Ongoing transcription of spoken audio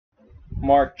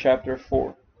Mark chapter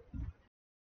 4.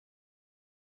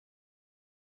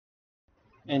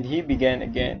 And he began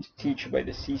again to teach by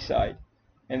the seaside,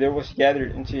 and there was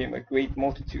gathered unto him a great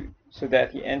multitude, so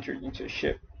that he entered into a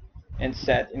ship, and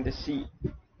sat in the sea,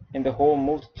 and the whole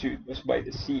multitude was by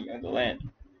the sea on the land.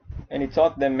 And he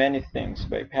taught them many things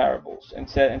by parables, and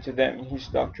said unto them in his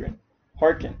doctrine,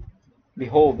 Hearken,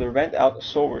 behold, there went out a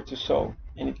sower to sow,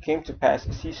 and it came to pass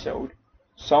as he sowed,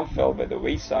 some fell by the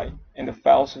wayside, and the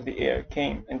fowls of the air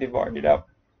came and devoured it up.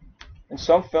 And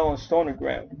some fell on stony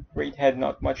ground, where it had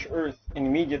not much earth, and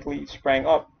immediately it sprang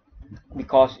up,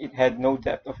 because it had no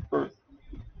depth of earth.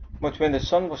 But when the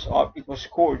sun was up, it was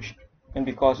scorched, and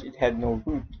because it had no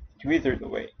root, it withered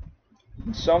away.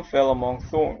 And some fell among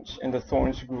thorns, and the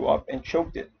thorns grew up and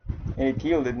choked it, and it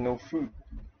yielded no fruit.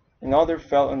 And others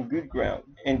fell on good ground,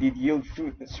 and did yield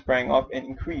fruit that sprang up and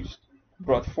increased,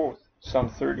 brought forth, some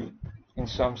 30, and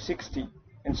some 60,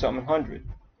 and some 100.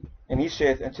 And he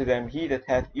saith unto them, He that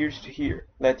hath ears to hear,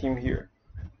 let him hear.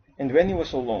 And when he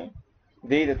was alone,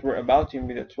 they that were about him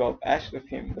with the 12 asked of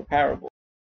him the parable.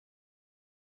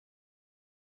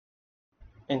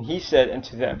 And he said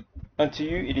unto them, Unto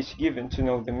you it is given to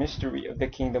know the mystery of the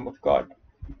kingdom of God,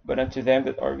 but unto them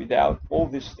that are without all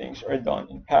these things are done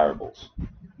in parables,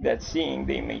 that seeing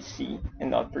they may see,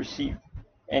 and not perceive,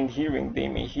 and hearing they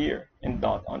may hear, and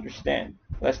not understand,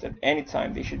 lest at any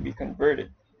time they should be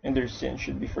converted, and their sins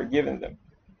should be forgiven them.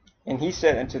 And he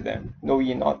said unto them, Know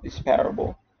ye not this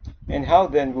parable? And how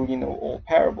then will ye know all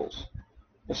parables?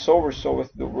 The sower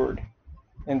soweth the word,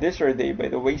 and these are they by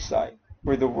the wayside,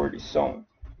 where the word is sown.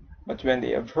 But when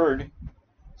they have heard,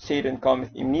 Satan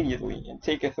cometh immediately, and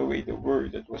taketh away the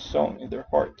word that was sown in their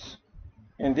hearts.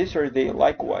 And these are they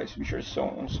likewise which are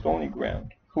sown on stony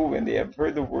ground, who when they have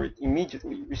heard the word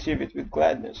immediately receive it with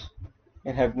gladness,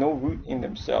 and have no root in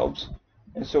themselves,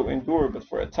 and so endure but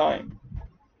for a time.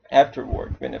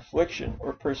 Afterward, when affliction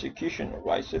or persecution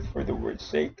ariseth for the word's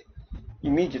sake,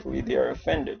 immediately they are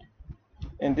offended.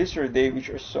 And these are they which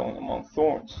are sown among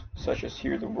thorns, such as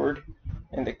hear the word,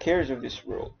 and the cares of this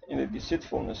world, and the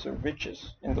deceitfulness of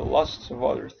riches, and the lusts of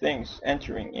other things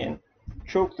entering in,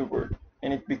 choke the word,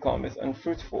 and it becometh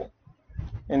unfruitful.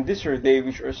 And these are they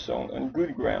which are sown on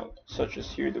good ground, such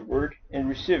as hear the word, and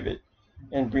receive it,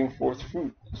 and bring forth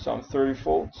fruit, some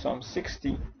 30-fold, some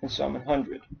 60, and some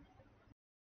 100.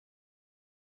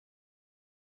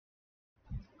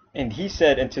 And he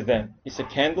said unto them, Is a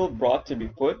candle brought to be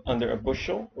put under a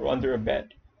bushel, or under a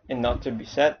bed, and not to be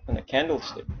set on a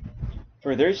candlestick?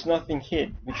 For there is nothing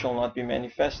hid which shall not be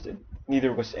manifested,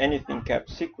 neither was anything kept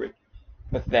secret,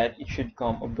 but that it should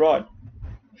come abroad.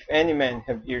 If any man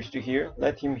have ears to hear,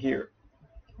 let him hear.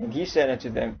 And he said unto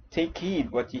them, Take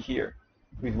heed what ye hear.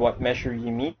 With what measure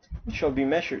ye mete, it shall be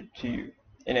measured to you,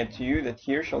 and unto you that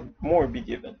hear shall more be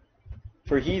given.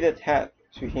 For he that hath,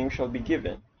 to him shall be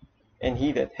given, and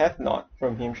he that hath not,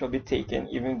 from him shall be taken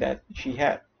even that which he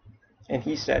hath. And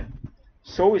he said,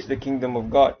 So is the kingdom of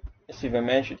God, as if a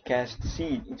man should cast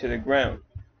seed into the ground,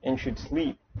 and should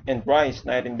sleep, and rise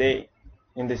night and day,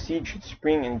 and the seed should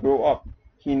spring and grow up,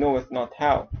 he knoweth not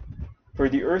how. For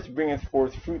the earth bringeth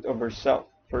forth fruit of herself,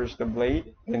 first the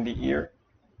blade, then the ear,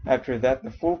 after that the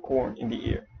full corn in the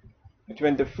ear. But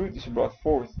when the fruit is brought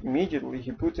forth, immediately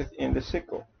he putteth in the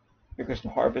sickle, because the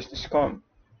harvest is come.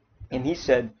 And he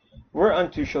said,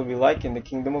 Whereunto shall we liken the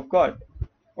kingdom of God?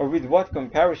 Or with what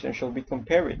comparison shall we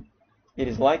compare it? It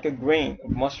is like a grain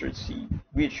of mustard seed,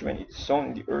 which, when it is sown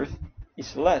in the earth,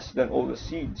 is less than all the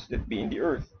seeds that be in the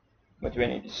earth. But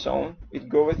when it is sown, it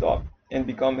groweth up, and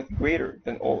becometh greater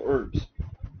than all herbs,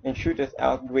 and shooteth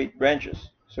out great branches,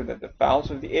 so that the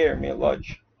fowls of the air may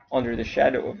lodge under the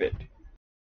shadow of it.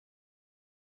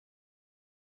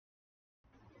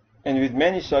 And with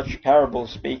many such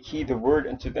parables spake he the word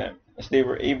unto them, as they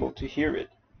were able to hear it.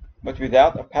 But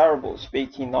without a parable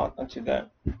spake he not unto them.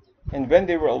 And when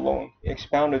they were alone, he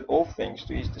expounded all things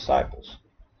to his disciples.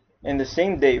 And the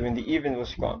same day when the even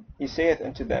was come, he saith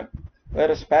unto them,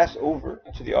 Let us pass over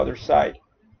unto the other side.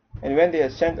 And when they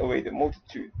had sent away the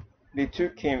multitude, they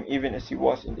took him even as he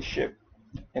was in the ship.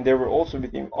 And there were also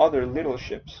with him other little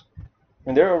ships.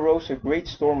 And there arose a great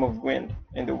storm of wind,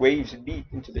 and the waves beat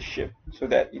into the ship, so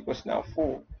that it was now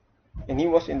full. And he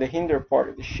was in the hinder part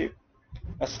of the ship,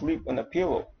 asleep on a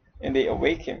pillow. And they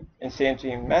awake him, and say unto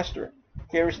him, Master,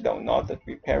 carest thou not that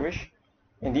we perish?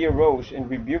 And he arose, and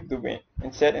rebuked the wind,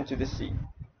 and said unto the sea,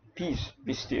 Peace,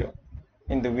 be still.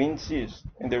 And the wind ceased,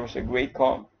 and there was a great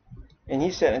calm. And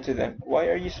he said unto them, Why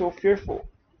are ye so fearful?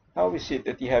 How is it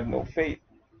that ye have no faith?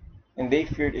 And they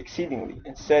feared exceedingly,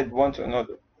 and said one to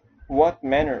another, What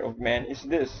manner of man is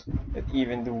this, that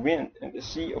even the wind and the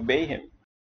sea obey him?